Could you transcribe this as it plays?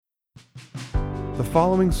The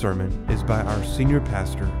following sermon is by our senior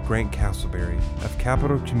pastor, Grant Castleberry of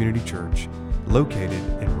Capital Community Church, located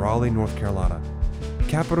in Raleigh, North Carolina.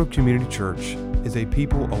 Capital Community Church is a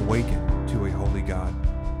people awakened to a holy God.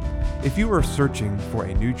 If you are searching for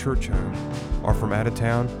a new church home, or from out of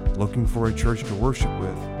town looking for a church to worship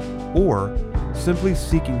with, or simply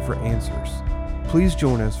seeking for answers, please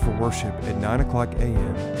join us for worship at 9 o'clock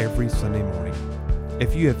a.m. every Sunday morning.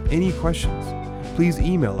 If you have any questions, please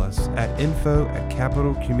email us at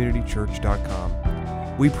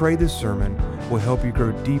info@capitalcommunitychurch.com. We pray this sermon will help you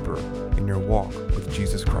grow deeper in your walk with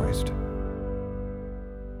Jesus Christ. I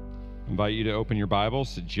invite you to open your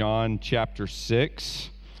Bibles to John chapter 6.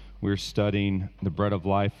 We're studying the Bread of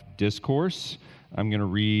Life discourse. I'm going to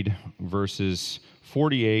read verses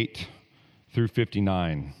 48 through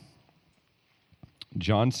 59.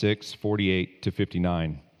 John 6, 48 to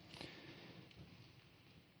 59.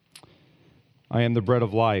 I am the bread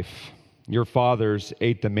of life. Your fathers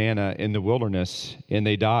ate the manna in the wilderness, and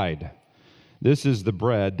they died. This is the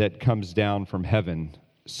bread that comes down from heaven,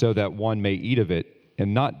 so that one may eat of it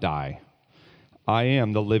and not die. I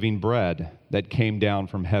am the living bread that came down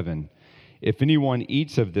from heaven. If anyone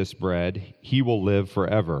eats of this bread, he will live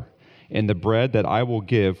forever. And the bread that I will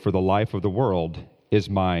give for the life of the world is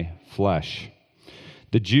my flesh.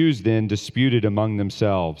 The Jews then disputed among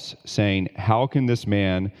themselves, saying, "How can this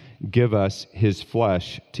man give us his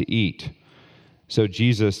flesh to eat?" So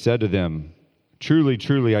Jesus said to them, "Truly,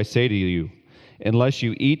 truly, I say to you, unless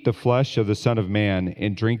you eat the flesh of the Son of Man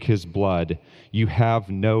and drink his blood, you have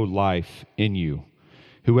no life in you.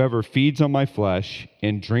 Whoever feeds on my flesh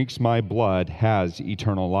and drinks my blood has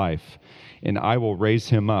eternal life, and I will raise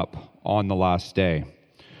him up on the last day.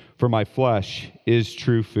 For my flesh is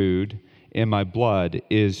true food, and my blood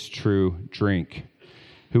is true drink.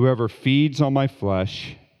 Whoever feeds on my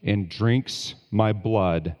flesh and drinks my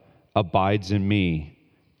blood abides in me,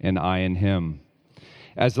 and I in him.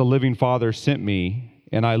 As the living Father sent me,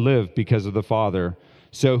 and I live because of the Father,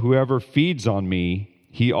 so whoever feeds on me,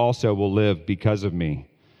 he also will live because of me.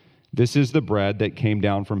 This is the bread that came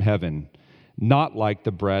down from heaven, not like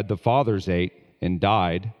the bread the fathers ate and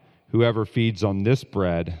died. Whoever feeds on this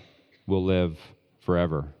bread will live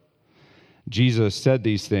forever." Jesus said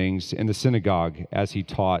these things in the synagogue as he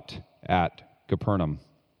taught at Capernaum.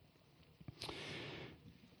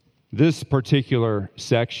 This particular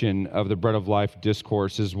section of the Bread of Life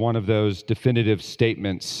discourse is one of those definitive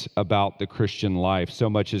statements about the Christian life. So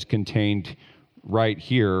much is contained right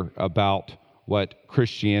here about what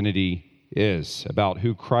Christianity is, about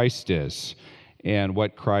who Christ is, and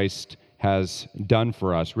what Christ has done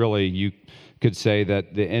for us. Really, you could say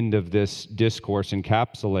that the end of this discourse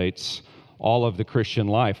encapsulates all of the Christian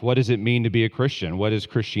life. What does it mean to be a Christian? What is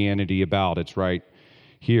Christianity about? It's right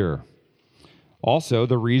here. Also,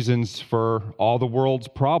 the reasons for all the world's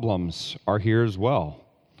problems are here as well.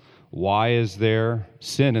 Why is there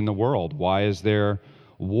sin in the world? Why is there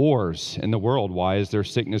wars in the world? Why is there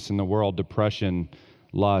sickness in the world? Depression,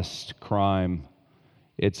 lust, crime.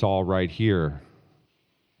 It's all right here.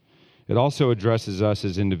 It also addresses us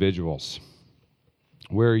as individuals.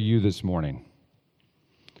 Where are you this morning?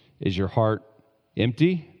 Is your heart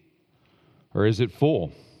empty, or is it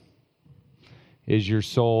full? Is your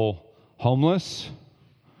soul homeless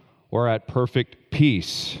or at perfect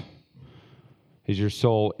peace? Is your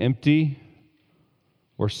soul empty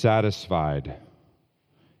or satisfied?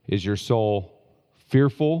 Is your soul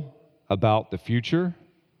fearful about the future,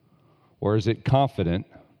 or is it confident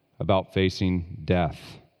about facing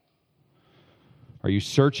death? Are you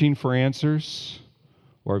searching for answers,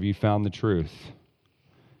 or have you found the truth?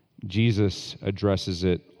 Jesus addresses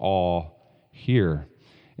it all here.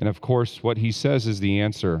 And of course, what he says is the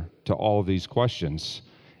answer to all of these questions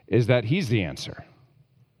is that he's the answer.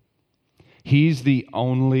 He's the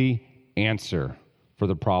only answer for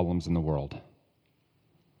the problems in the world.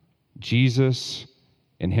 Jesus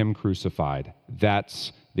and him crucified.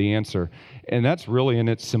 That's the answer. And that's really, in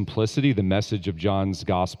its simplicity, the message of John's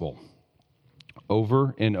gospel.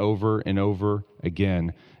 Over and over and over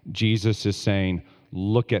again, Jesus is saying,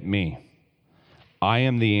 "Look at me. I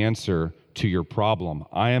am the answer to your problem.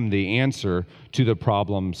 I am the answer to the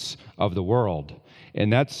problems of the world." And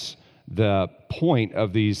that's the point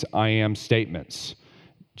of these I am statements.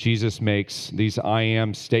 Jesus makes these I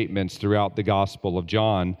am statements throughout the Gospel of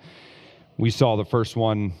John. We saw the first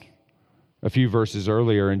one a few verses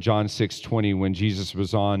earlier in John 6:20, when Jesus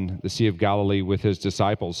was on the Sea of Galilee with his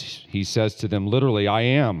disciples. He says to them, literally, "I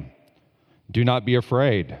am. Do not be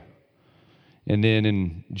afraid." And then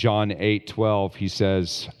in John 8:12, he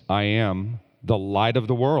says, "I am the light of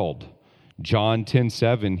the world." John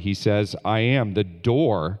 10:7, he says, "I am the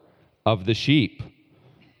door of the sheep.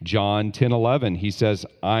 John 10:11, he says,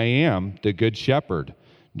 I am the good shepherd.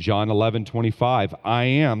 John 11:25, I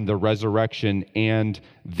am the resurrection and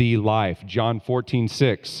the life. John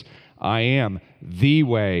 14:6, I am the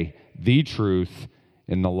way, the truth,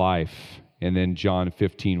 and the life. And then John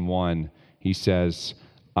 15:1, he says,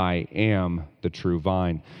 I am the true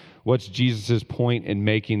vine. What's Jesus' point in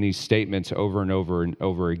making these statements over and over and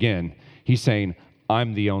over again? He's saying,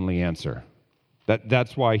 I'm the only answer.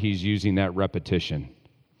 That's why he's using that repetition.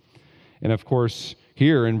 And of course,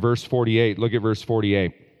 here in verse 48, look at verse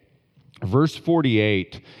 48. Verse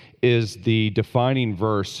 48 is the defining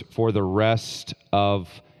verse for the rest of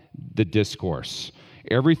the discourse.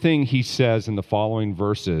 Everything he says in the following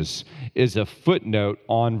verses is a footnote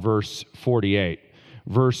on verse 48.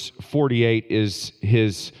 Verse 48 is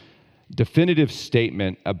his definitive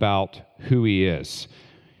statement about who he is.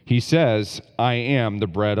 He says, I am the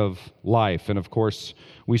bread of life. And of course,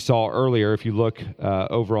 we saw earlier, if you look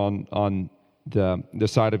over on the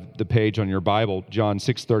side of the page on your Bible, John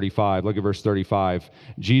 6:35, look at verse 35.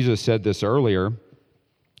 Jesus said this earlier.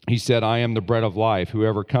 He said, I am the bread of life.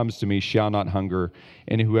 Whoever comes to me shall not hunger,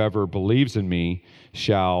 and whoever believes in me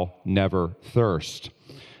shall never thirst.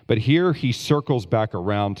 But here he circles back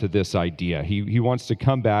around to this idea. He wants to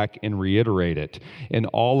come back and reiterate it in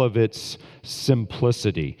all of its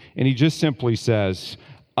simplicity. And he just simply says,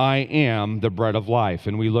 I am the bread of life.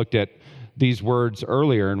 And we looked at these words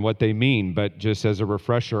earlier and what they mean, but just as a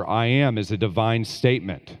refresher, I am is a divine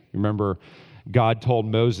statement. Remember, God told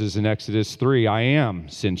Moses in Exodus 3, I am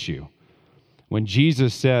sent you. When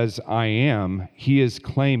Jesus says, I am, he is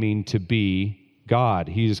claiming to be God.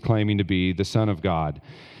 He is claiming to be the Son of God.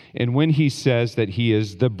 And when he says that he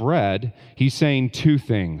is the bread, he's saying two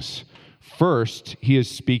things. First, he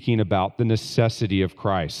is speaking about the necessity of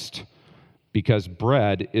Christ, because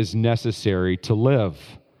bread is necessary to live.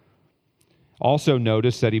 Also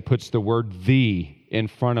notice that he puts the word the in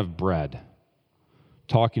front of bread,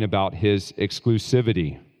 talking about his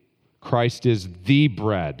exclusivity. Christ is the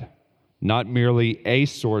bread, not merely a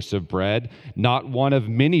source of bread, not one of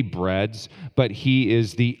many breads, but he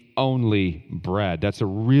is the only bread. That's a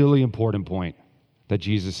really important point that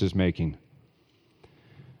Jesus is making.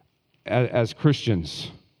 As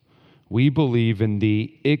Christians, we believe in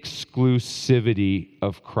the exclusivity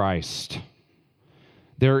of Christ.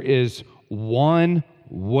 There is one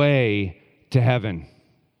way to heaven.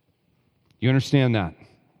 You understand that?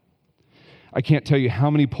 I can't tell you how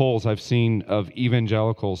many polls I've seen of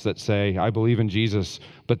evangelicals that say, I believe in Jesus,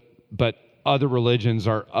 but other religions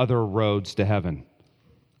are other roads to heaven.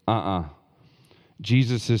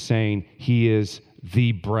 Jesus is saying he is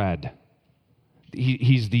the bread.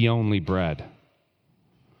 He's the only bread.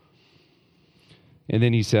 And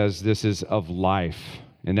then he says this is of life,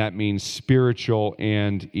 and that means spiritual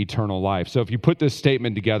and eternal life. So if you put this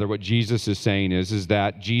statement together, what Jesus is saying is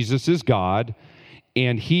that Jesus is God,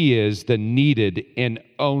 and he is the needed and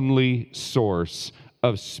only source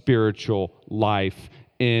of spiritual life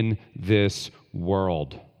in this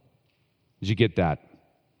world. Did you get that?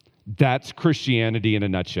 That's Christianity in a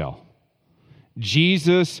nutshell.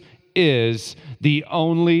 Jesus is the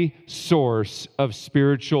only source of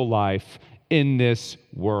spiritual life in this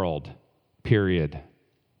world, period.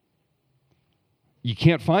 You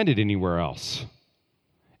can't find it anywhere else.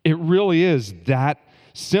 It really is that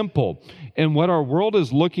simple. And what our world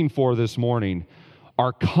is looking for this morning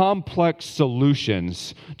are complex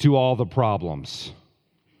solutions to all the problems,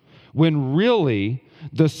 when really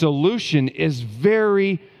the solution is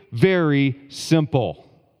very, very simple.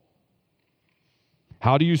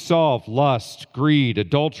 How do you solve lust, greed,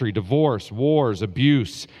 adultery, divorce, wars,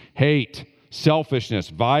 abuse, hate, selfishness,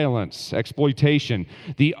 violence, exploitation?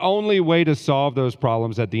 The only way to solve those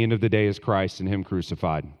problems at the end of the day is Christ and him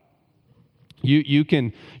crucified. You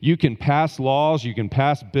can pass laws, you can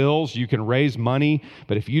pass bills, you can raise money,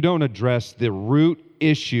 but if you don't address the root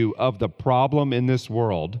issue of the problem in this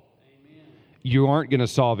world, you aren't going to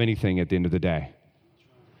solve anything at the end of the day.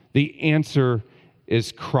 The answer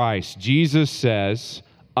is Christ. Jesus says,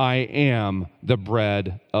 I am the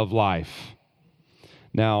bread of life.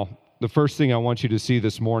 Now, the first thing I want you to see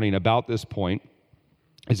this morning about this point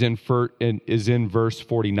is in verse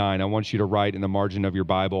 49. I want you to write in the margin of your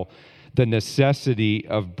Bible, the necessity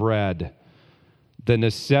of bread. The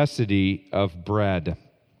necessity of bread.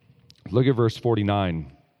 Look at verse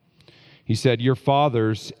 49. He said, your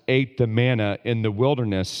fathers ate the manna in the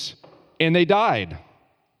wilderness, and they died.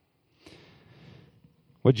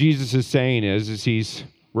 What Jesus is saying is he's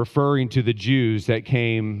referring to the Jews that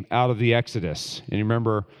came out of the Exodus. And you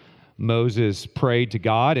remember, Moses prayed to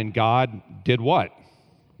God, and God did what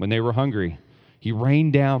when they were hungry? He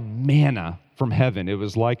rained down manna from heaven. It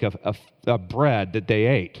was like a bread that they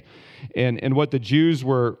ate. And what the Jews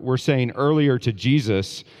were saying earlier to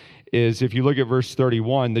Jesus is, if you look at verse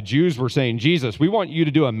 31, the Jews were saying, Jesus, we want you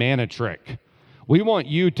to do a manna trick. We want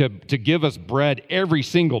you to give us bread every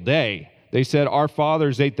single day. They said, our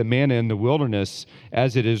fathers ate the manna in the wilderness,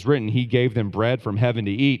 as it is written, he gave them bread from heaven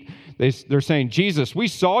to eat. They're saying, Jesus, we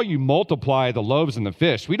saw you multiply the loaves and the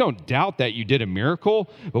fish. We don't doubt that you did a miracle,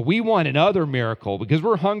 but we want another miracle because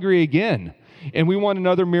we're hungry again. And we want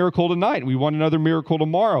another miracle tonight. We want another miracle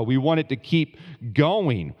tomorrow. We want it to keep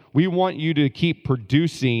going. We want you to keep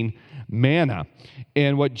producing manna.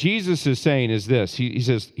 And what Jesus is saying is this. He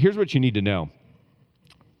says, here's what you need to know.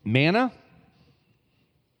 Manna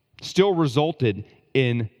still resulted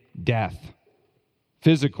in death,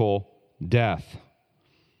 physical death.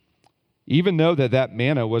 Even though that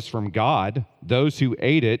manna was from God, those who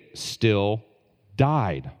ate it still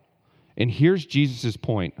died. And here's Jesus'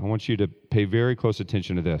 point. I want you to pay very close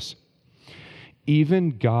attention to this.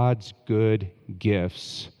 Even God's good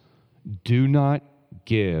gifts do not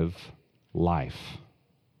give life.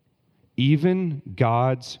 Even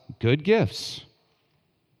God's good gifts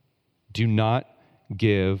do not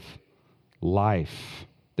give life.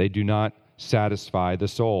 They do not satisfy the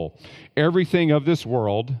soul. Everything of this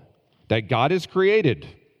world that God has created,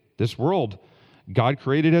 this world, God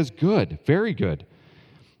created as good, very good.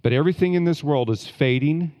 But everything in this world is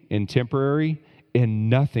fading and temporary, and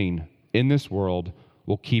nothing in this world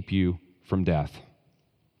will keep you from death.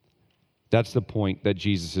 That's the point that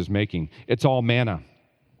Jesus is making. It's all manna.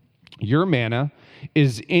 Your manna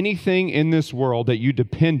is anything in this world that you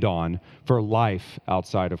depend on for life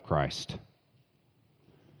outside of Christ.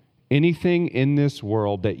 Anything in this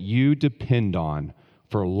world that you depend on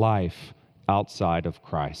for life outside of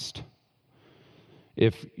Christ.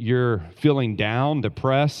 If you're feeling down,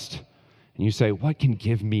 depressed, and you say, what can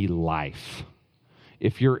give me life?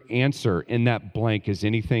 If your answer in that blank is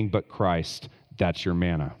anything but Christ, that's your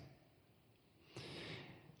manna.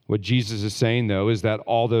 What Jesus is saying, though, is that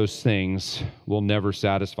all those things will never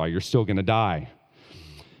satisfy. You're still going to die.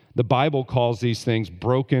 The Bible calls these things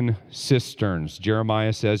broken cisterns.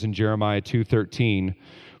 Jeremiah says in Jeremiah 2:13,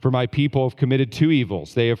 "For my people have committed two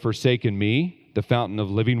evils. They have forsaken me, the fountain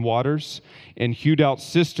of living waters, and hewed out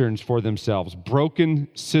cisterns for themselves, broken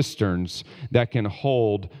cisterns that can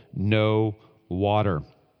hold no water."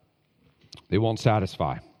 They won't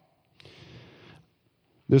satisfy.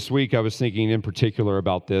 This week I was thinking in particular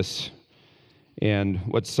about this and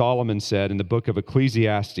what Solomon said in the book of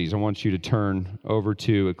Ecclesiastes. I want you to turn over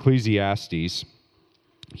to Ecclesiastes.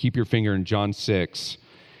 Keep your finger in John 6.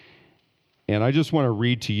 And I just want to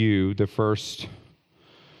read to you the first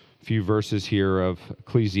few verses here of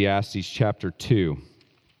Ecclesiastes chapter 2.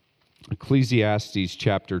 Ecclesiastes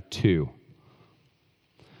chapter 2.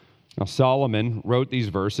 Now, Solomon wrote these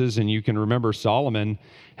verses, and you can remember Solomon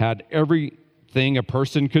had everything a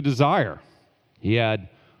person could desire. He had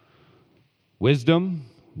wisdom,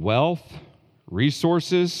 wealth,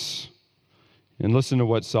 resources. And listen to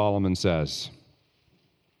what Solomon says.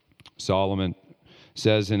 Solomon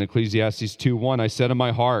says in Ecclesiastes 2:1, "I said in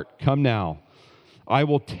my heart, come now, I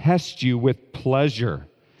will test you with pleasure.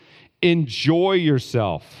 Enjoy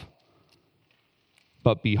yourself.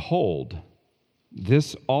 But behold,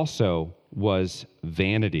 this also was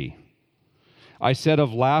vanity. I said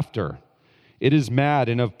of laughter, it is mad,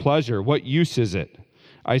 and of pleasure, what use is it?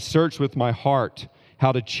 I searched with my heart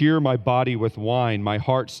how to cheer my body with wine, my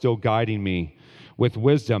heart still guiding me with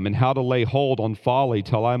wisdom, and how to lay hold on folly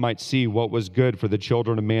till I might see what was good for the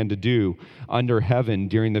children of man to do under heaven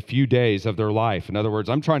during the few days of their life." In other words,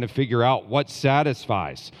 I'm trying to figure out what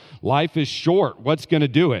satisfies. Life is short. What's going to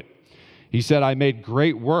do it? He said, "I made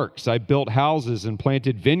great works. I built houses and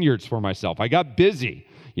planted vineyards for myself." I got busy.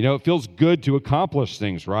 It feels good to accomplish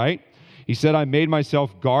things, right? He said, "I made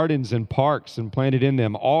myself gardens and parks and planted in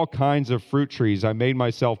them all kinds of fruit trees. I made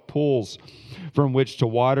myself pools from which to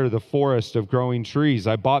water the forest of growing trees.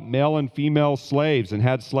 I bought male and female slaves and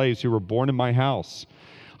had slaves who were born in my house.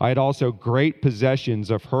 I had also great possessions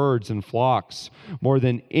of herds and flocks, more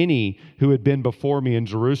than any who had been before me in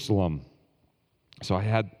Jerusalem." So I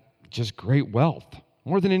had just great wealth,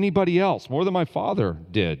 more than anybody else, more than my father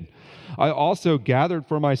did. "I also gathered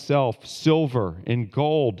for myself silver and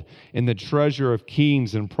gold in the treasure of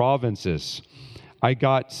kings and provinces. I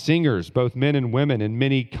got singers, both men and women, and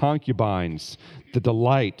many concubines, the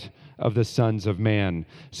delight of the sons of man.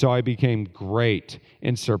 So I became great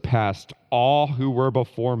and surpassed all who were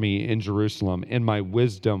before me in Jerusalem, and my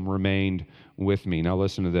wisdom remained with me." Now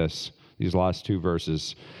listen to this, these last two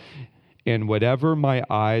verses. "And whatever my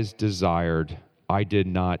eyes desired, I did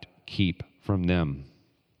not keep from from them.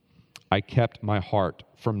 I kept my heart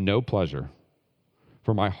from no pleasure,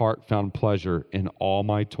 for my heart found pleasure in all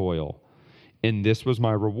my toil, and this was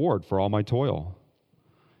my reward for all my toil.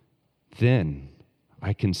 Then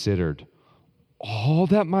I considered all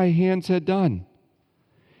that my hands had done,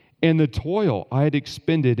 and the toil I had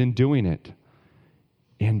expended in doing it.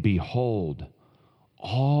 And behold,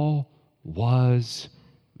 all was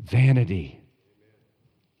vanity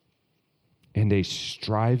and a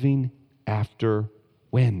striving after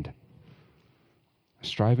wind.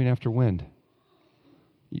 Striving after wind.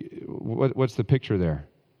 What's the picture there?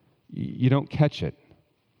 You don't catch it.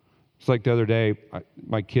 It's like the other day,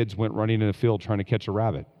 my kids went running in a field trying to catch a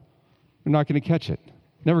rabbit. They're not going to catch it.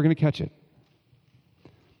 Never going to catch it.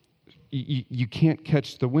 You can't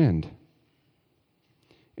catch the wind.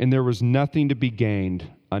 And there was nothing to be gained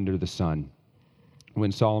under the sun.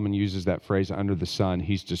 When Solomon uses that phrase, under the sun,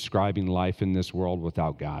 he's describing life in this world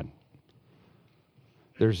without God.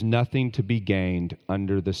 There's nothing to be gained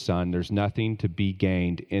under the sun. There's nothing to be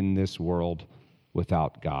gained in this world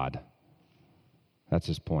without God. That's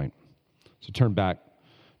his point. So turn back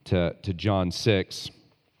to John 6.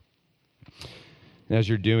 And as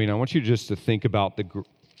you're doing, I want you just to think about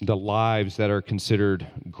the lives that are considered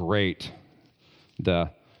great.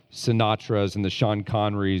 The Sinatras and the Sean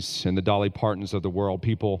Connerys and the Dolly Partons of the world,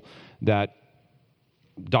 people that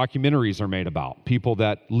documentaries are made about, people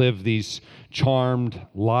that live these charmed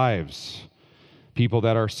lives, people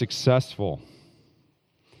that are successful.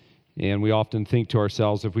 And we often think to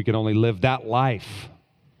ourselves, if we could only live that life,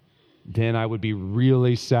 then I would be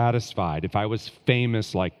really satisfied. If I was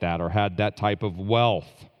famous like that or had that type of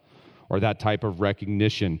wealth or that type of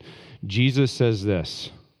recognition. Jesus says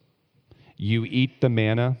this: you eat the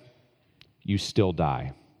manna, you still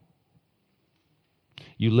die.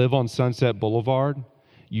 You live on Sunset Boulevard,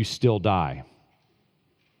 you still die.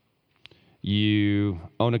 You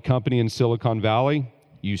own a company in Silicon Valley,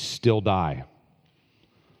 you still die.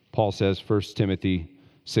 Paul says, 1 Timothy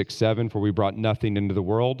 6:7, for we brought nothing into the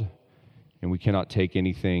world, and we cannot take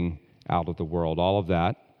anything out of the world. All of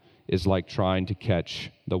that is like trying to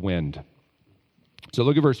catch the wind. So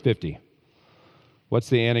look at verse 50. What's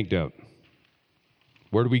the anecdote?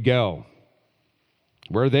 Where do we go?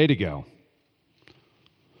 Where are they to go?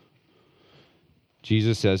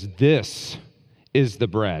 Jesus says, this is the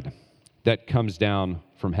bread that comes down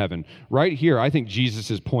from heaven. Right here, I think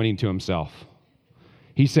Jesus is pointing to himself.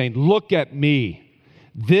 He's saying, look at me.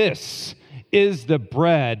 This is the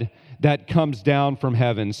bread that comes down from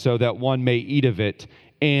heaven so that one may eat of it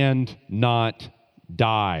and not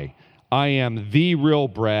die. I am the real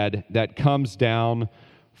bread that comes down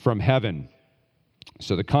from heaven.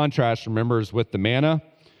 So the contrast, remember, is with the manna.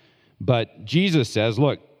 But Jesus says,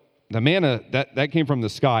 look, the manna, that came from the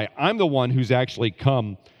sky. I'm the one who's actually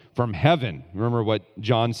come from heaven. Remember what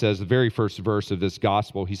John says, the very first verse of this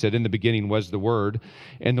gospel. He said, in the beginning was the Word,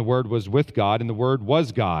 and the Word was with God, and the Word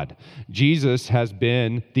was God. Jesus has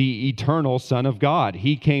been the eternal Son of God.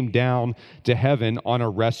 He came down to heaven on a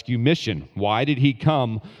rescue mission. Why did he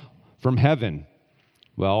come from heaven?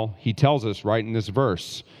 Well, he tells us right in this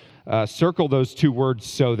verse. Circle those two words,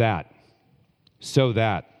 so that. So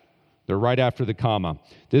that. They're right after the comma.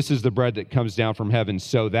 This is the bread that comes down from heaven,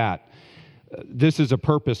 so that. This is a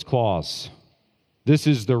purpose clause. This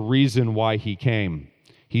is the reason why he came.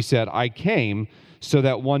 He said, I came so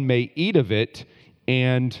that one may eat of it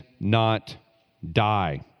and not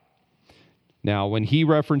die. Now, when he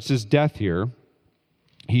references death here,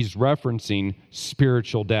 he's referencing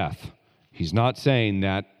spiritual death. He's not saying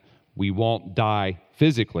that we won't die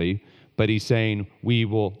physically, but he's saying we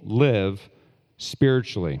will live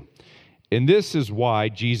spiritually. And this is why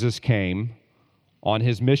Jesus came on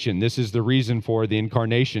his mission. This is the reason for the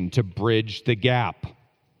incarnation, to bridge the gap.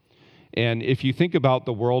 And if you think about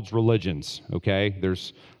the world's religions, okay,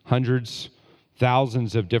 there's hundreds,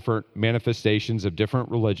 thousands of different manifestations of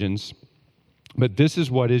different religions, but this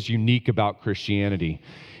is what is unique about Christianity,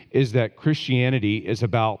 is that Christianity is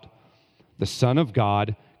about the Son of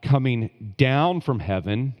God coming down from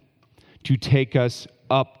heaven to take us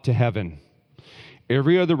up to heaven.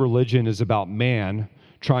 Every other religion is about man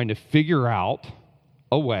trying to figure out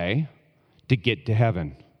a way to get to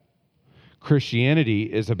heaven. Christianity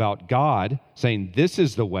is about God saying this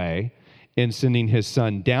is the way and sending his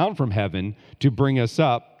Son down from heaven to bring us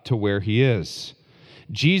up to where he is.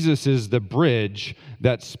 Jesus is the bridge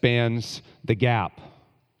that spans the gap.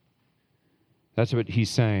 That's what he's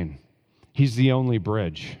saying. He's the only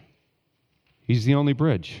bridge. He's the only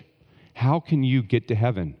bridge. How can you get to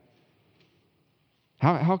heaven?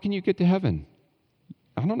 How can you get to heaven?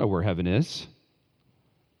 I don't know where heaven is.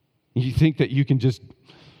 You think that you can just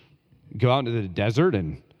go out into the desert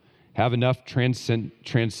and have enough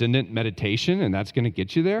transcendent meditation and that's going to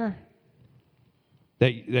get you there?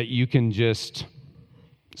 That you can just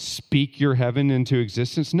speak your heaven into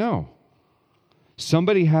existence? No.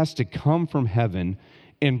 Somebody has to come from heaven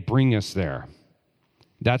and bring us there.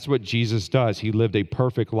 That's what Jesus does. He lived a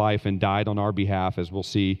perfect life and died on our behalf, as we'll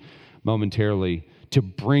see momentarily, to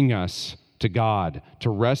bring us to God, to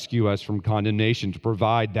rescue us from condemnation, to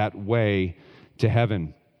provide that way to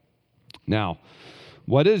heaven. Now,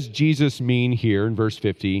 what does Jesus mean here in verse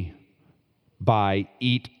 50 by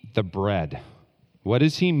eat the bread? What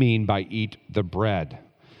does he mean by eat the bread?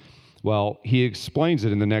 Well, he explains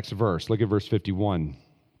it in the next verse. Look at verse 51.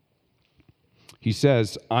 He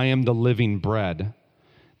says, I am the living bread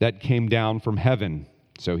that came down from heaven.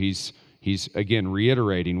 So he's again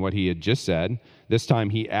reiterating what he had just said. This time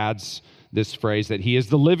he adds this phrase that he is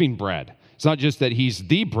the living bread. It's not just that he's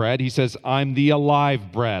the bread. He says, I'm the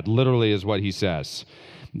alive bread, literally is what he says.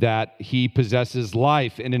 That he possesses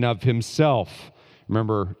life in and of himself.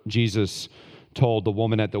 Remember, Jesus told the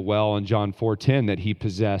woman at the well in John 4:10 that he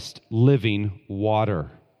possessed living water.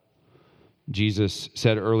 Jesus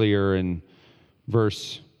said earlier in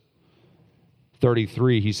verse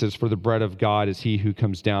 33, he says, for the bread of God is he who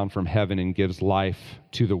comes down from heaven and gives life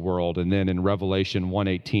to the world. And then in Revelation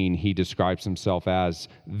 1:18, he describes himself as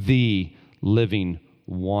the living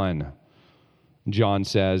one. John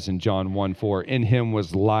says in John 1:4, in him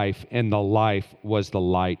was life, and the life was the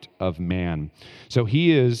light of man. So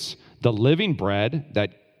he is the living bread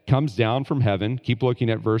that comes down from heaven. Keep looking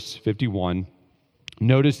at verse 51.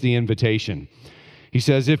 Notice the invitation. He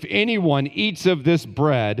says, if anyone eats of this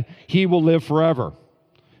bread, he will live forever.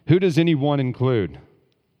 Who does anyone include?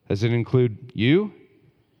 Does it include you?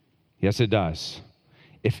 Yes, it does.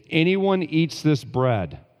 If anyone eats this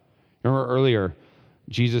bread, remember earlier,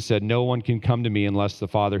 Jesus said, no one can come to me unless the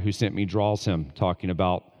Father who sent me draws him, talking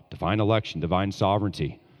about divine election, divine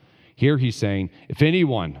sovereignty. Here he's saying, if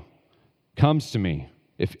anyone comes to me,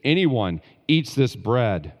 if anyone eats this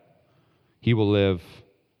bread, he will live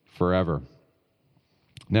forever.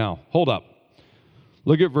 Now, hold up.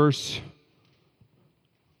 Look at verse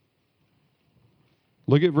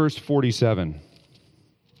 47.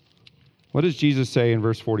 What does Jesus say in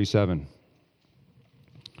verse 47?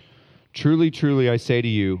 Truly, truly, I say to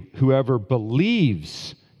you, whoever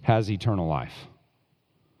believes has eternal life.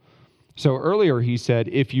 So earlier he said,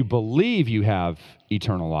 if you believe you have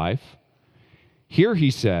eternal life. Here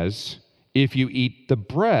he says, if you eat the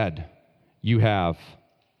bread, you have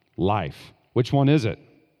life. Which one is it?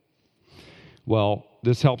 Well,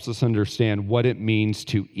 this helps us understand what it means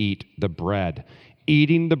to eat the bread.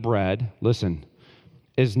 Eating the bread, listen,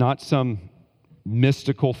 is not some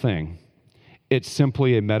mystical thing. It's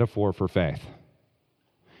simply a metaphor for faith.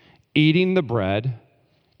 Eating the bread,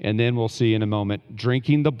 and then we'll see in a moment,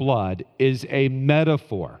 drinking the blood is a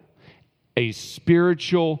metaphor, a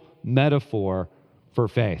spiritual metaphor for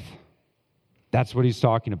faith. That's what he's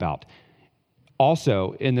talking about.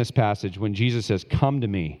 Also, in this passage, when Jesus says, come to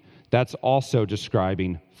me, that's also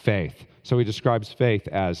describing faith. So he describes faith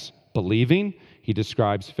as believing, he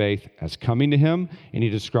describes faith as coming to him, and he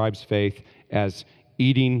describes faith as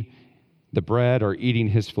eating the bread or eating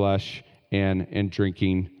his flesh and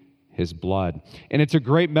drinking his blood. And it's a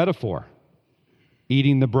great metaphor,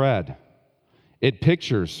 eating the bread. It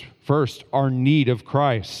pictures, first, our need of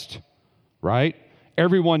Christ, right?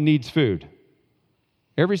 Everyone needs food.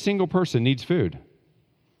 Every single person needs food.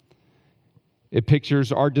 It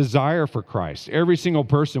pictures our desire for Christ. Every single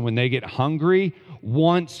person, when they get hungry,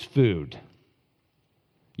 wants food.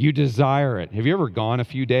 You desire it. Have you ever gone a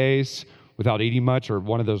few days without eating much, or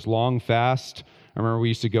one of those long fasts? I remember we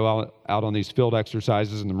used to go out on these field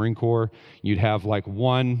exercises in the Marine Corps. You'd have like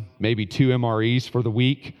 1, maybe 2 MREs for the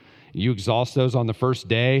week. You exhaust those on the first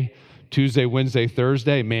day. Tuesday, Wednesday,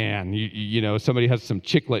 Thursday, man, you know, somebody has some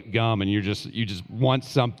chiclet gum and you just want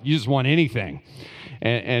anything.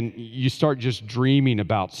 And you start just dreaming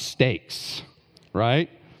about steaks, right?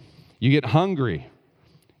 You get hungry.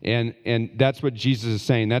 And that's what Jesus is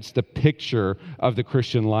saying. That's the picture of the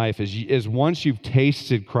Christian life, is once you've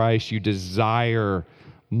tasted Christ, you desire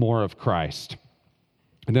more of Christ.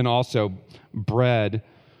 And then also, bread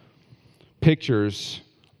pictures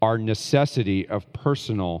our necessity of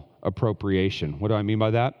personal appropriation. What do I mean by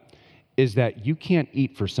that? Is that you can't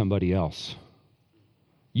eat for somebody else.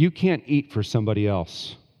 You can't eat for somebody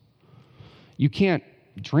else. You can't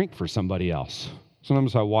drink for somebody else.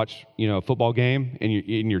 Sometimes I watch, a football game and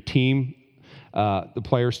in your team, the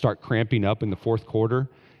players start cramping up in the fourth quarter.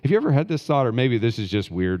 Have you ever had this thought, or maybe this is just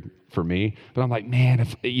weird for me, but I'm like, man,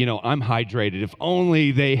 if I'm hydrated, if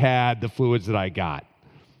only they had the fluids that I got.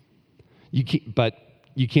 But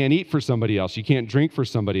you can't eat for somebody else. You can't drink for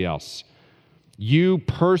somebody else. You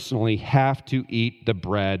personally have to eat the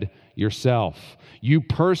bread yourself. You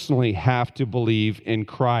personally have to believe in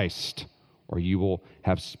Christ, or you will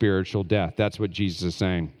have spiritual death. That's what Jesus is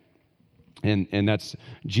saying. And that's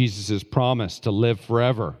Jesus' promise to live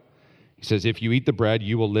forever. He says, if you eat the bread,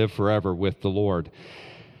 you will live forever with the Lord.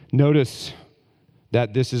 Notice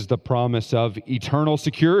that this is the promise of eternal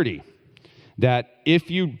security. That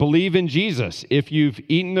if you believe in Jesus, if you've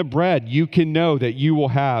eaten the bread, you can know that you will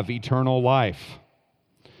have eternal life.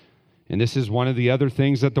 And this is one of the other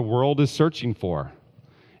things that the world is searching for,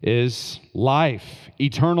 is life,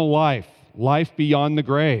 eternal life, life beyond the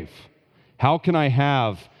grave. How can I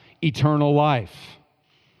have eternal life?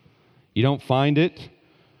 You don't find it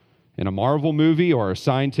in a Marvel movie or a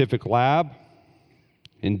scientific lab.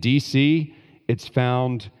 In D.C., it's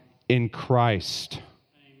found in Christ.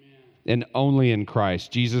 And only in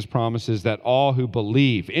Christ. Jesus promises that all who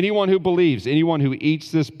believe, anyone who believes, anyone who eats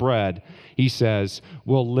this bread, he says,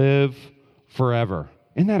 will live forever.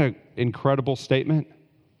 Isn't that an incredible statement?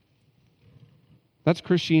 That's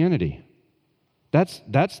Christianity.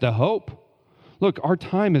 That's the hope. Look, our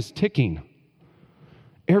time is ticking.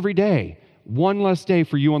 Every day, one less day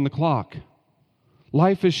for you on the clock.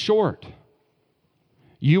 Life is short.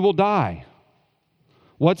 You will die.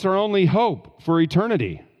 What's our only hope for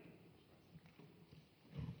eternity?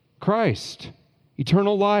 Christ,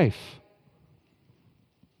 eternal life.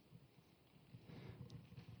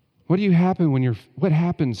 What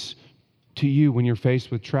happens to you when you're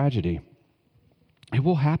faced with tragedy? It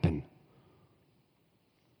will happen.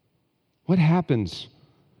 What happens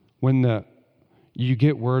when you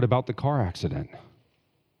get word about the car accident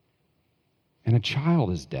and a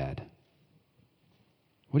child is dead?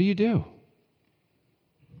 What do?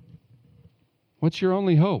 What's your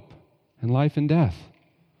only hope in life and death?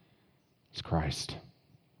 It's Christ.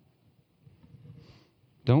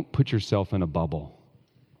 Don't put yourself in a bubble.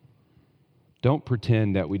 Don't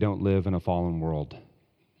pretend that we don't live in a fallen world.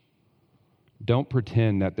 Don't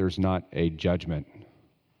pretend that there's not a judgment.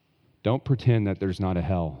 Don't pretend that there's not a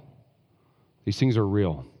hell. These things are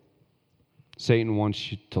real. Satan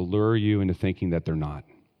wants to lure you into thinking that they're not,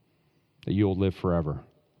 that you'll live forever,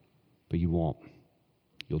 but you won't.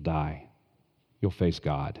 You'll die. You'll face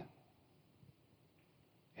God.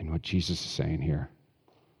 And what Jesus is saying here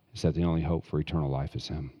is that the only hope for eternal life is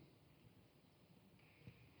Him.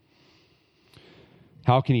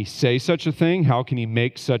 How can He say such a thing? How can He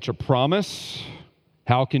make such a promise?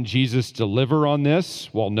 How can Jesus deliver on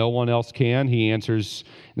this? Well, no one else can. He answers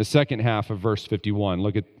in the second half of verse 51.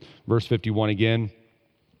 Look at verse 51 again.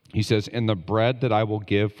 He says, "And the bread that I will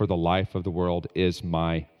give for the life of the world is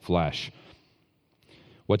my flesh."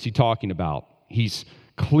 What's He talking about? He's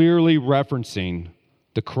clearly referencing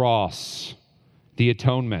the cross, the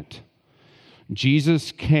atonement.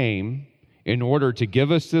 Jesus came in order to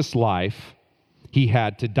give us this life. He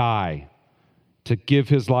had to die, to give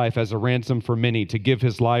His life as a ransom for many, to give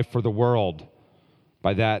His life for the world.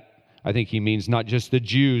 By that, I think He means not just the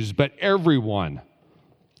Jews, but everyone,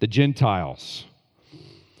 the Gentiles.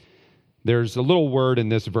 There's a little word in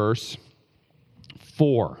this verse,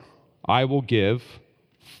 for. I will give,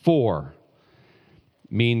 for,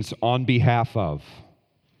 means on behalf of.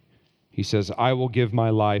 He says, I will give my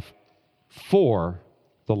life for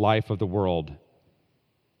the life of the world.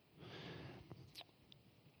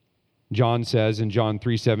 John says in John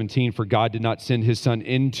 3:17, "For God did not send His Son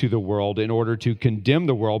into the world in order to condemn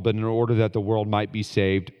the world, but in order that the world might be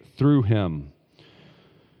saved through Him."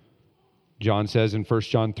 John says in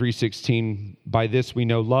 1 John 3:16, "By this we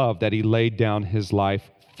know love, that He laid down His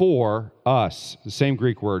life for us." The same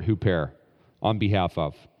Greek word, huper, on behalf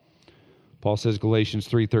of. Paul says, Galatians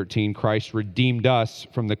 3:13, "Christ redeemed us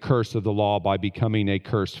from the curse of the law by becoming a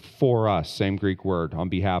curse for us." Same Greek word, on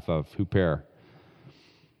behalf of, huper.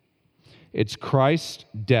 It's Christ's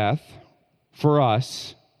death for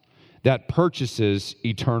us that purchases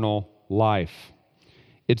eternal life.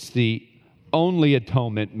 It's the only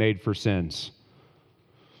atonement made for sins.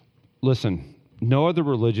 Listen, no other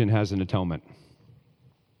religion has an atonement.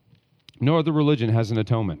 No other religion has an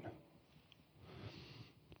atonement.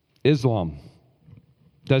 Islam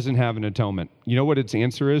doesn't have an atonement. You know what its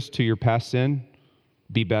answer is to your past sin?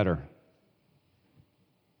 Be better.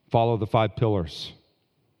 Follow the 5 pillars.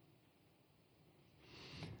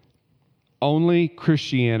 Only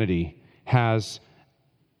Christianity has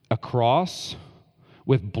a cross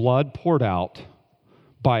with blood poured out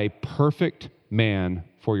by a perfect man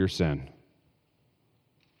for your sin.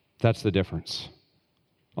 That's the difference.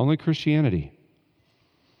 Only Christianity.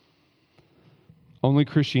 Only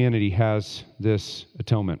Christianity has this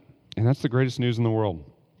atonement. And that's the greatest news in the world,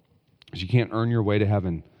 because you can't earn your way to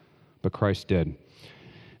heaven, but Christ did.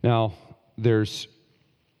 Now, there's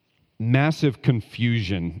massive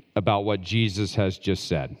confusion about what Jesus has just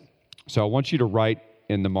said. So I want you to write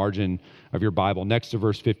in the margin of your Bible, next to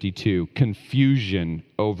verse 52, confusion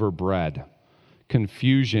over bread.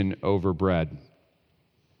 Confusion over bread.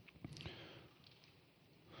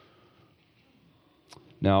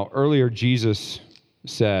 Now, earlier Jesus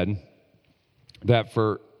said that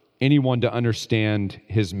for anyone to understand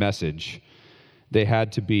his message, they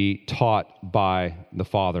had to be taught by the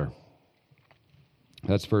Father.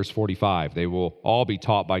 That's verse 45. They will all be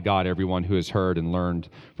taught by God. Everyone who has heard and learned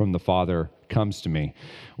from the Father comes to me.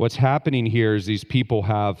 What's happening here is these people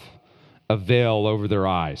have a veil over their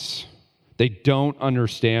eyes. They don't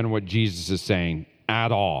understand what Jesus is saying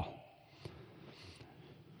at all.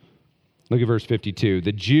 Look at verse 52.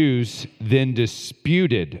 The Jews then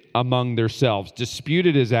disputed among themselves.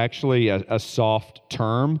 Disputed is actually a soft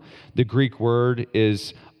term. The Greek word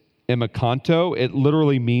is emikanto. It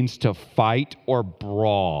literally means to fight or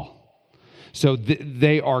brawl. So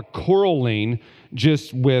they are quarreling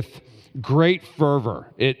just with great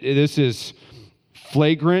fervor. This is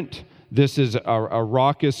flagrant. This is a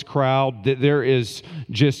raucous crowd. There is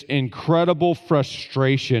just incredible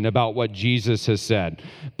frustration about what Jesus has said.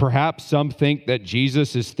 Perhaps some think that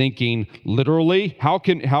Jesus is thinking literally, how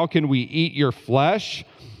can we eat your flesh?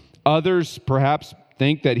 Others perhaps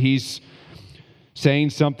think that he's saying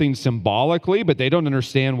something symbolically, but they don't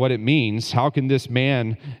understand what it means. How can this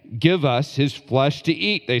man give us his flesh to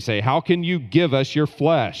eat? They say, how can you give us your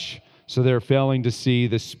flesh? So they're failing to see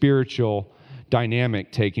the spiritual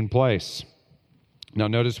dynamic taking place. Now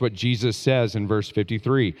notice what Jesus says in verse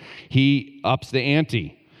 53. He ups the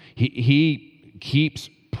ante. He keeps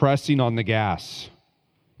pressing on the gas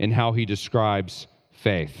in how he describes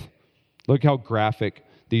faith. Look how graphic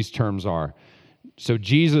these terms are. So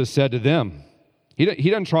Jesus said to them, he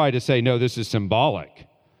doesn't try to say, no, this is symbolic.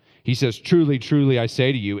 He says, truly, truly, I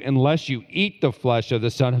say to you, unless you eat the flesh of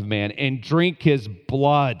the Son of Man and drink his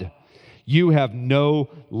blood, you have no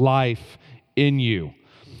life in you.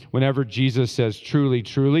 Whenever Jesus says truly,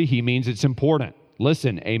 truly, he means it's important.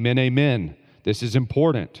 Listen, amen, amen. This is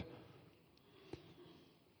important.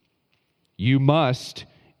 You must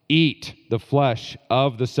eat the flesh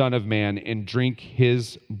of the Son of Man and drink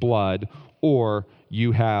his blood, or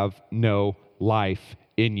you have no life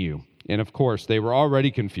in you. And of course, they were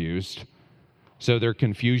already confused, so their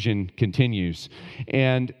confusion continues.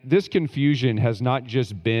 And this confusion has not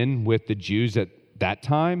just been with the Jews at that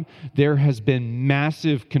time. There has been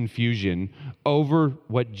massive confusion over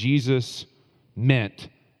what Jesus meant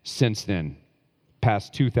since then,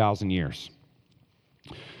 past 2,000 years.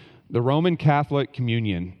 The Roman Catholic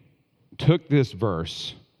Communion took this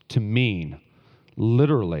verse to mean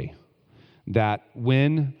literally that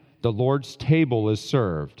when the Lord's table is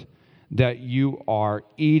served, that you are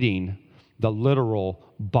eating the literal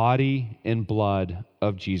body and blood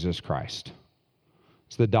of Jesus Christ.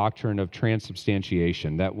 It's the doctrine of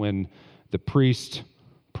transubstantiation, that when the priest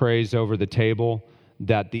prays over the table,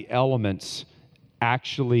 that the elements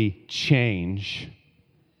actually change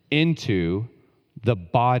into the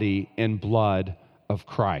body and blood of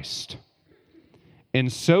Christ.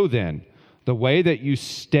 And so then, the way that you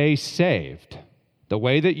stay saved, the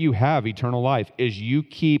way that you have eternal life, is you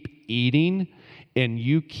keep eating and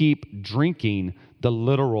you keep drinking the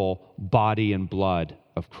literal body and blood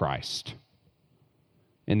of Christ.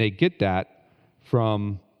 And they get that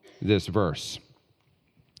from this verse.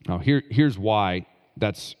 Now, here's why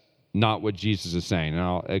that's not what Jesus is saying. And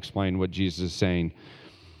I'll explain what Jesus is saying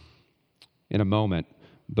in a moment.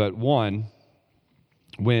 But one,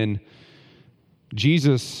 when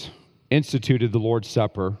Jesus instituted the Lord's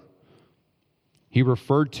Supper, he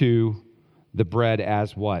referred to the bread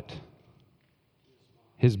as what?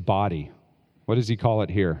 His body. What does he call it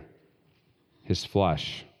here? His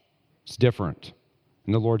flesh. It's different.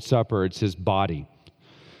 In the Lord's Supper, it's his body.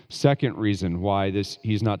 Second reason why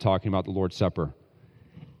he's not talking about the Lord's Supper.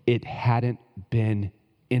 It hadn't been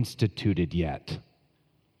instituted yet.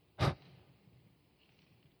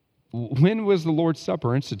 When was the Lord's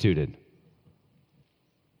Supper instituted?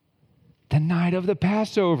 The night of the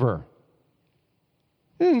Passover.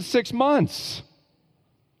 In 6 months.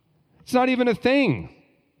 It's not even a thing.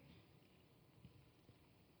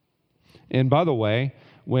 And by the way,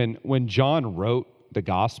 when John wrote the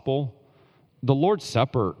gospel, the Lord's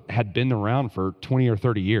Supper had been around for 20 or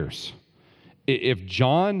 30 years. If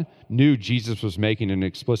John knew Jesus was making an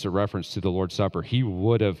explicit reference to the Lord's Supper, he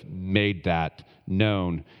would have made that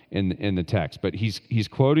known in the text. But he's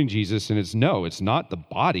quoting Jesus, and it's not the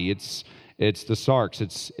body, it's It's the sarx.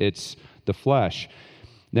 It's the flesh.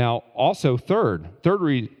 Now, also third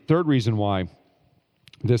reason why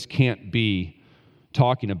this can't be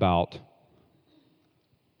talking about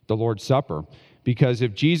the Lord's Supper, because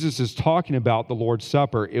if Jesus is talking about the Lord's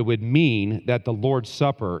Supper, it would mean that the Lord's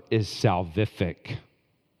Supper is salvific.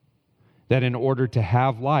 That in order to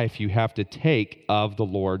have life, you have to take of the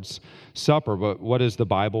Lord's Supper. But what does the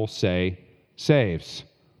Bible say saves?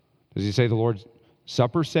 Does he say the Lord's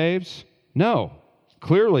Supper saves? No.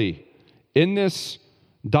 Clearly, in this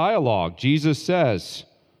dialogue, Jesus says,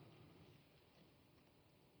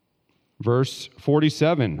 verse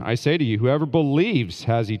 47, I say to you, whoever believes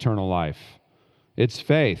has eternal life. It's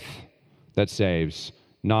faith that saves,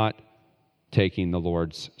 not taking the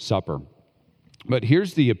Lord's Supper. But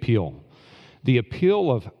here's the appeal. The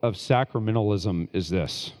appeal of sacramentalism is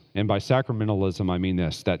this. And by sacramentalism, I mean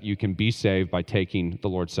this, that you can be saved by taking the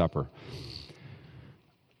Lord's Supper.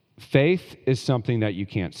 Faith is something that you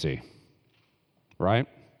can't see, right?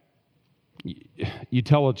 You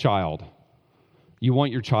tell a child, you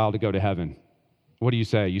want your child to go to heaven. What do you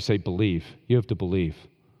say? You say, believe. You have to believe.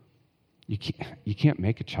 You can't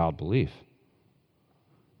make a child believe.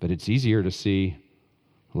 But it's easier to see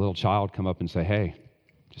a little child come up and say, hey,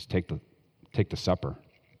 just take the supper,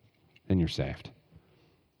 and you're saved.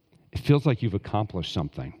 It feels like you've accomplished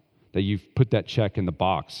something, that you've put that check in the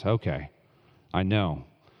box. Okay, I know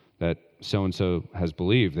that so-and-so has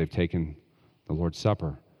believed they've taken the Lord's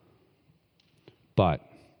Supper. But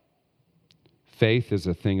faith is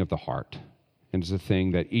a thing of the heart, and is a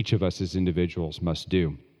thing that each of us as individuals must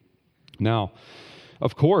do. Now,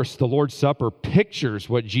 of course, the Lord's Supper pictures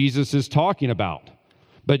what Jesus is talking about.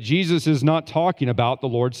 But Jesus is not talking about the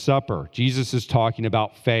Lord's Supper. Jesus is talking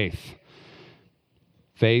about faith.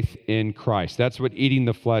 Faith in Christ. That's what eating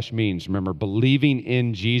the flesh means. Remember, believing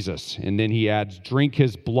in Jesus. And then he adds, drink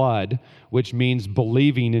his blood, which means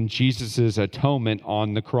believing in Jesus' atonement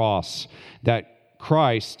on the cross. That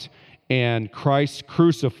Christ and Christ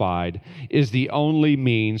crucified is the only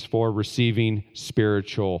means for receiving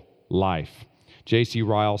spiritual life. J.C.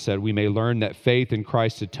 Ryle said, we may learn that faith in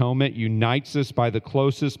Christ's atonement unites us by the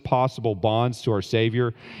closest possible bonds to our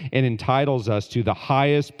Savior and entitles us to the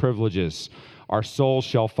highest privileges. Our souls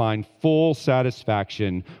shall find full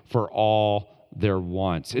satisfaction for all their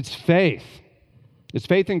wants. It's faith. It's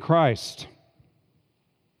faith in Christ.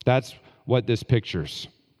 That's what this pictures.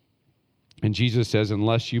 And Jesus says,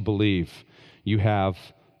 unless you believe, you have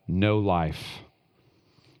no life.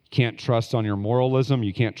 Can't trust on your moralism.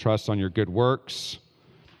 You can't trust on your good works.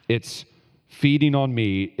 It's feeding on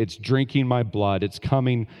me. It's drinking my blood. It's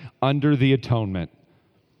coming under the atonement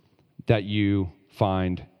that you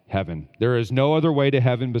find heaven. There is no other way to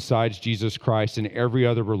heaven besides Jesus Christ, and every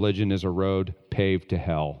other religion is a road paved to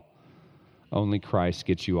hell. Only Christ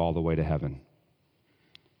gets you all the way to heaven.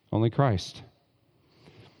 Only Christ.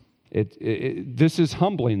 This is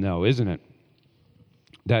humbling, though, isn't it?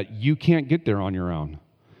 That you can't get there on your own.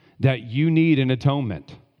 That you need an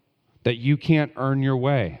atonement, that you can't earn your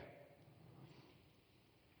way,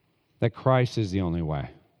 that Christ is the only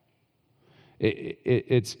way.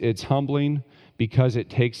 It's humbling because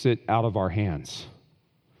it takes it out of our hands.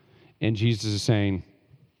 And Jesus is saying,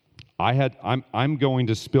 I'm going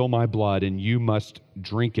to spill my blood, and you must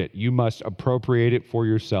drink it. You must appropriate it for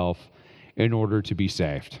yourself in order to be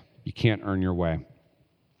saved. You can't earn your way.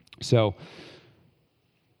 So,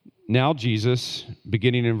 now Jesus,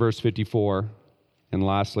 beginning in verse 54, and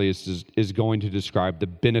lastly, is going to describe the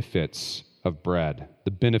benefits of bread.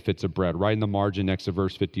 The benefits of bread. Right in the margin next to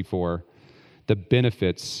verse 54, the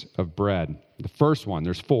benefits of bread. The first one,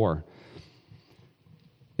 there's 4,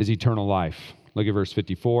 is eternal life. Look at verse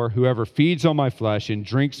 54. Whoever feeds on my flesh and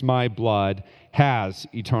drinks my blood has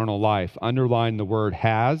eternal life. Underline the word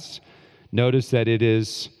has. Notice that it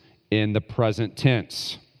is in the present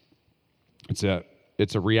tense.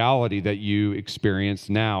 It's a reality that you experience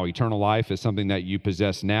now. Eternal life is something that you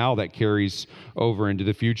possess now that carries over into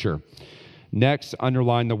the future. Next,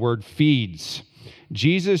 underline the word feeds.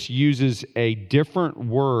 Jesus uses a different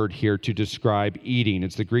word here to describe eating.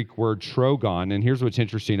 It's the Greek word trogon, and here's what's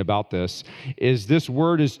interesting about this, is this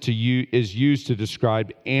word is used to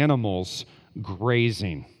describe animals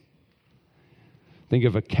grazing. Think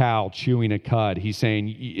of a cow chewing a cud. He's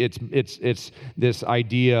saying it's this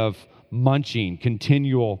idea of munching,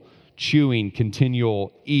 continual chewing,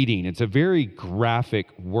 continual eating. It's a very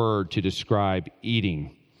graphic word to describe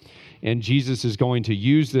eating. And Jesus is going to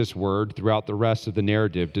use this word throughout the rest of the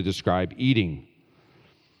narrative to describe eating.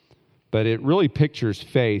 But it really pictures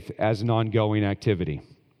faith as an ongoing activity.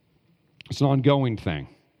 It's an ongoing thing.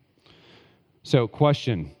 So,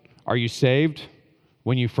 question, are you saved?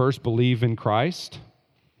 when you first believe in Christ?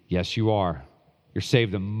 Yes, you are. You're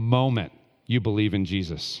saved the moment you believe in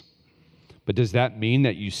Jesus. But does that mean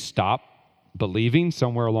that you stop believing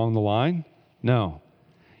somewhere along the line? No.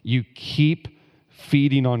 You keep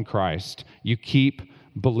feeding on Christ. You keep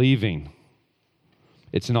believing.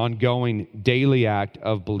 It's an ongoing daily act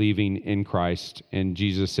of believing in Christ. And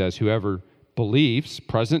Jesus says, whoever believes,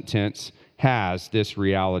 present tense, has this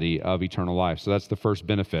reality of eternal life. So that's the first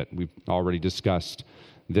benefit. We've already discussed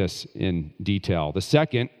this in detail. The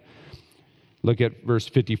second, look at verse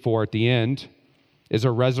 54 at the end, is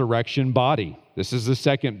a resurrection body. This is the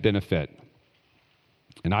second benefit.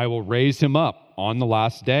 And I will raise him up on the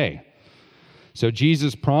last day. So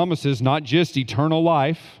Jesus promises not just eternal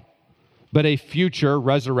life, but a future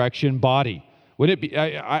resurrection body. Wouldn't it be?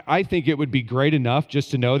 I think it would be great enough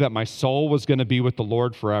just to know that my soul was going to be with the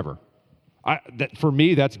Lord forever. For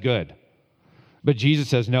me, that's good. But Jesus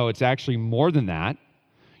says, no, it's actually more than that.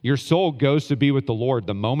 Your soul goes to be with the Lord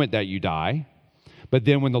the moment that you die. But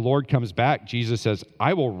then when the Lord comes back, Jesus says,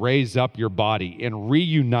 I will raise up your body and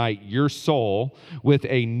reunite your soul with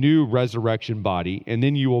a new resurrection body, and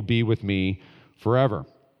then you will be with me forever.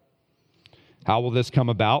 How will this come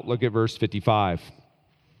about? Look at verse 55.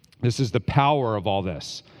 This is the power of all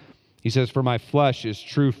this. He says, for my flesh is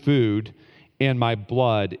true food, and my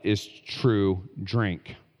blood is true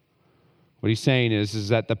drink. What he's saying is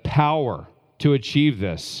that the power to achieve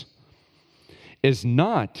this is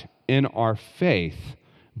not in our faith,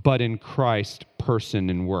 but in Christ's person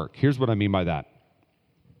and work. Here's what I mean by that.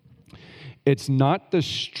 It's not the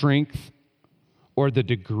strength or the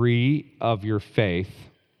degree of your faith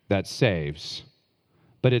that saves,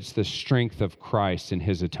 but it's the strength of Christ and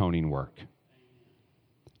his atoning work.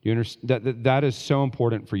 You understand? That is so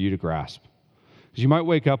important for you to grasp. Because you might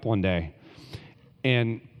wake up one day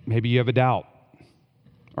and maybe you have a doubt,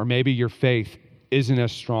 or maybe your faith isn't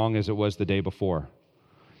as strong as it was the day before.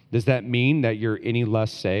 Does that mean that you're any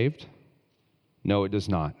less saved? No, it does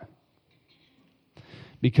not.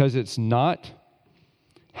 Because it's not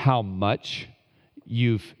how much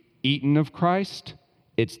you've eaten of Christ,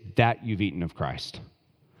 it's that you've eaten of Christ.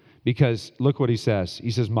 Because look what he says.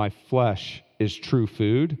 He says, my flesh is true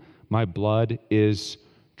food, my blood is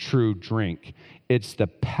true drink. It's the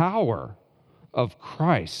power of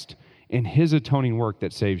Christ and his atoning work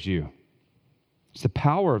that saves you. It's the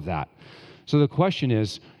power of that. So the question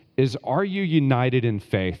is are you united in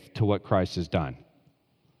faith to what Christ has done?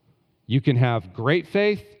 You can have great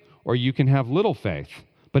faith or you can have little faith,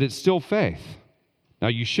 but it's still faith. Now,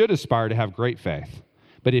 you should aspire to have great faith,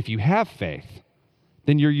 but if you have faith,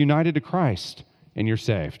 then you're united to Christ and you're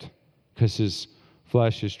saved because his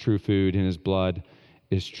flesh is true food and his blood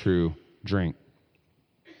is true drink.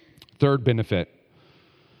 Third benefit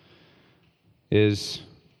is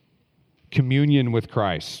communion with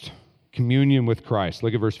Christ. Communion with Christ.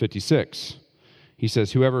 Look at verse 56. He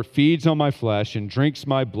says, whoever feeds on my flesh and drinks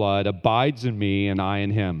my blood abides in me and I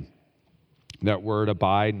in him. That word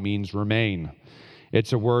abide means remain.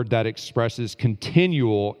 It's a word that expresses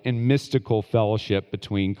continual and mystical fellowship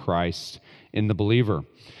between Christ and the believer.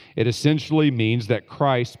 It essentially means that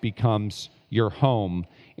Christ becomes your home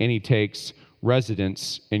and he takes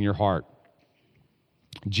residence in your heart.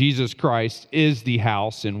 Jesus Christ is the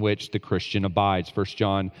house in which the Christian abides. 1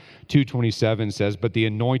 John 2:27 says, but the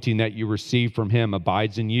anointing that you receive from him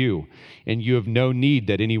abides in you, and you have no need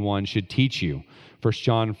that anyone should teach you. 1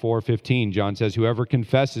 John 4:15, John says, whoever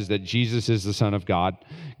confesses that Jesus is the Son of God,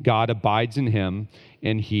 God abides in him,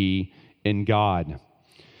 and he in God.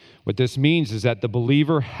 What this means is that the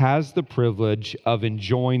believer has the privilege of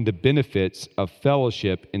enjoying the benefits of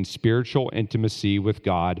fellowship and spiritual intimacy with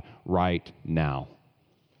God right now.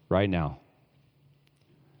 Right now.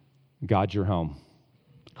 God's your home.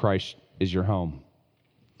 Christ is your home.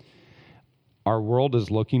 Our world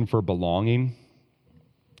is looking for belonging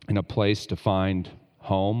and a place to find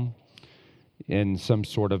home in some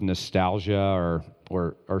sort of nostalgia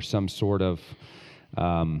or some sort of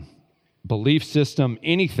belief system,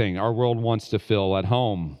 anything our world wants to feel at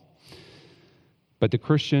home. But the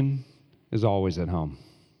Christian is always at home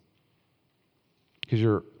because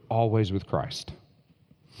you're always with Christ.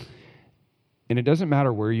 And it doesn't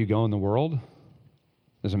matter where you go in the world. It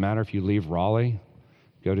doesn't matter if you leave Raleigh,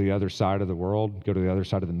 go to the other side of the world, go to the other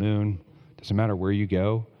side of the moon. It doesn't matter where you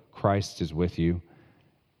go. Christ is with you.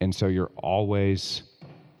 And so you're always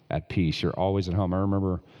at peace. You're always at home. I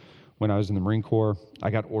remember when I was in the Marine Corps,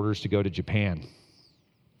 I got orders to go to Japan.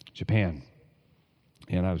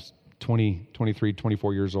 And I was 20, 23,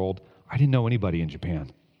 24 years old. I didn't know anybody in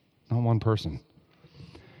Japan, not one person.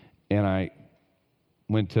 And I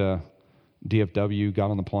went to DFW, got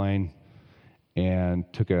on the plane,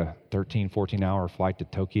 and took a 13, 14-hour flight to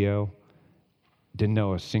Tokyo. Didn't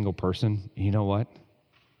know a single person. You know what?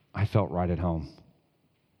 I felt right at home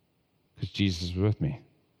because Jesus was with me.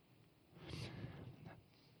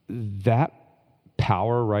 That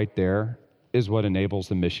power right there is what enables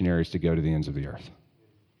the missionaries to go to the ends of the earth.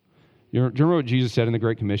 Do you remember what Jesus said in the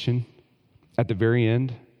Great Commission? At the very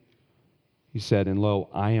end, he said, "And lo,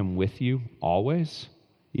 I am with you always,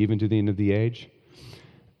 even to the end of the age."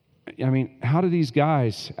 I mean, how do these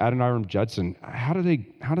guys, Adoniram Judson, how do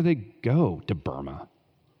they go to Burma,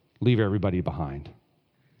 leave everybody behind?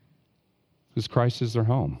 Because Christ is their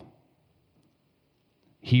home.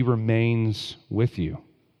 He remains with you.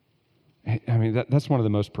 I mean, that's one of the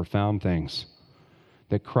most profound things,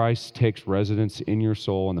 that Christ takes residence in your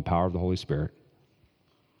soul in the power of the Holy Spirit,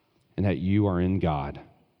 and that you are in God,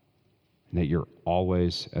 and that you're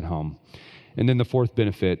always at home. And then the fourth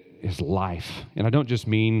benefit is life. And I don't just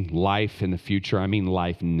mean life in the future, I mean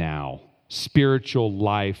life now. Spiritual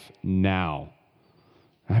life now.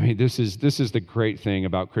 I mean, this is the great thing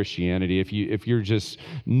about Christianity. If you're just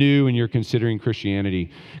new and you're considering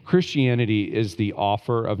Christianity, Christianity is the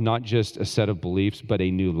offer of not just a set of beliefs, but a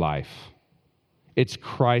new life. It's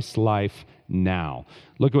Christ's life now.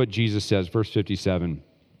 Look at what Jesus says, verse 57.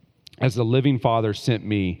 As the living Father sent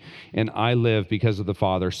me, and I live because of the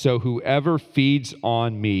Father, so whoever feeds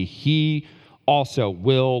on me, he also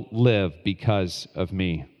will live because of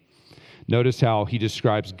me. Notice how he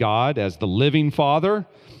describes God as the living Father,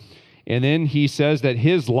 and then he says that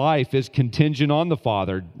his life is contingent on the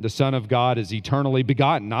Father. The Son of God is eternally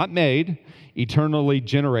begotten, not made, eternally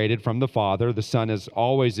generated from the Father. The Son has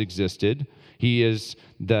always existed. He is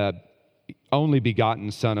the only begotten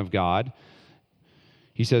Son of God.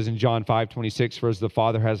 He says in John 5:26, "For as the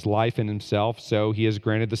Father has life in himself, so he has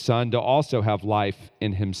granted the Son to also have life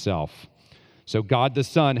in himself." So God the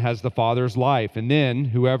Son has the Father's life, and then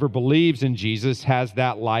whoever believes in Jesus has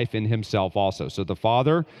that life in himself also. So the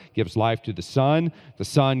Father gives life to the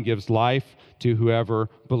Son gives life to whoever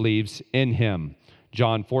believes in him.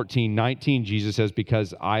 John 14:19, Jesus says,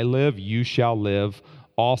 "Because I live, you shall live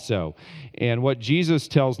also." And what Jesus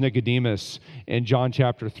tells Nicodemus in John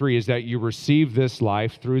chapter 3 is that you receive this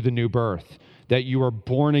life through the new birth, that you are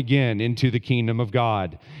born again into the kingdom of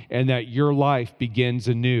God, and that your life begins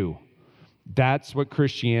anew. That's what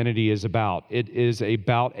Christianity is about. It is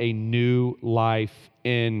about a new life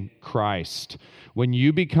in Christ. When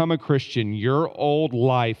you become a Christian, your old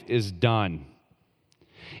life is done.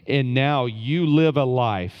 And now you live a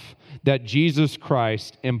life that Jesus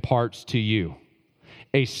Christ imparts to you.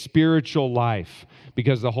 A spiritual life,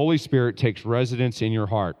 because the Holy Spirit takes residence in your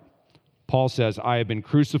heart. Paul says, "I have been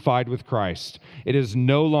crucified with Christ. It is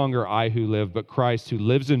no longer I who live, but Christ who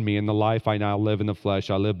lives in me. In the life I now live in the flesh,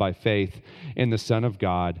 I live by faith in the Son of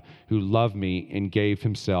God who loved me and gave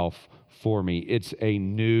himself for me." It's a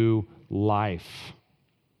new life.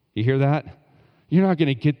 You hear that? You're not going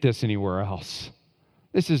to get this anywhere else.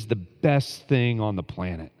 This is the best thing on the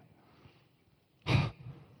planet.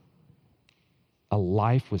 A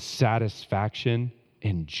life with satisfaction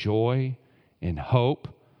and joy and hope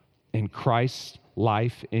and Christ's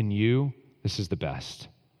life in you. This is the best.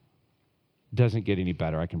 Doesn't get any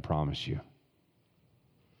better, I can promise you.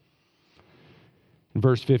 In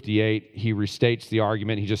verse 58, he restates the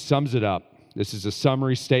argument. He just sums it up. This is a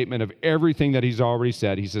summary statement of everything that he's already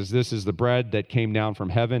said. He says, "This is the bread that came down from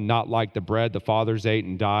heaven, not like the bread the fathers ate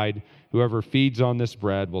and died. Whoever feeds on this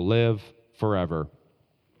bread will live forever."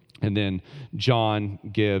 And then John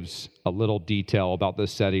gives a little detail about the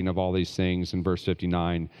setting of all these things in verse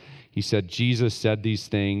 59. He said, "Jesus said these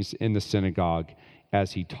things in the synagogue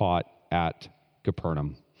as he taught at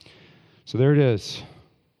Capernaum." So there it is.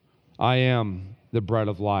 I am the bread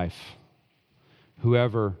of life.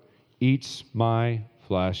 Whoever eats my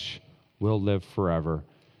flesh will live forever.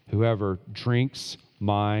 Whoever drinks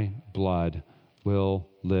my blood will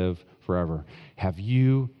live forever. Have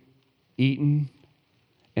you eaten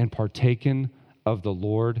and partaken of the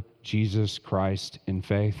Lord Jesus Christ in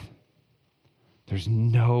faith? There's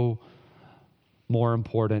no more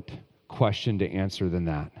important question to answer than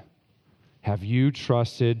that. Have you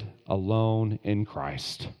trusted alone in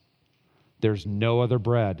Christ? There's no other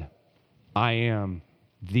bread. I am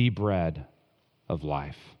the bread of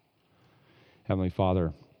life. Heavenly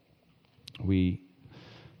Father, we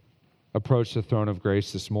approach the throne of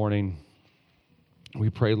grace this morning. We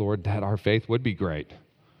pray, Lord, that our faith would be great.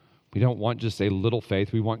 We don't want just a little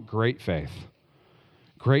faith. We want great faith.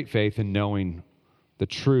 Great faith in knowing the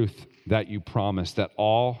truth that you promise, that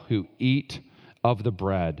all who eat of the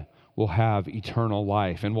bread will have eternal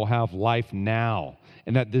life and will have life now. And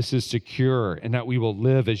and that this is secure, and that we will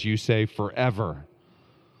live, as you say, forever.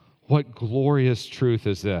 What glorious truth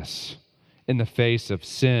is this in the face of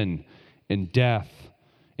sin and death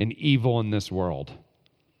and evil in this world?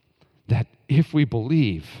 That if we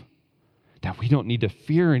believe that we don't need to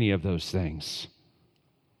fear any of those things,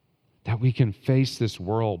 that we can face this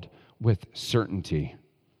world with certainty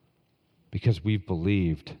because we've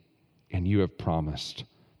believed and you have promised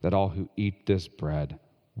that all who eat this bread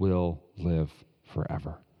will live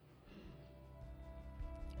forever.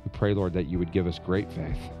 We pray, Lord, that you would give us great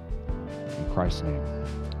faith. In Christ's name,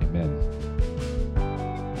 amen.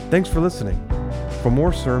 Thanks for listening. For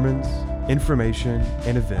more sermons, information,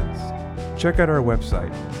 and events, check out our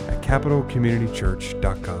website at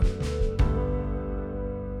capitalcommunitychurch.com.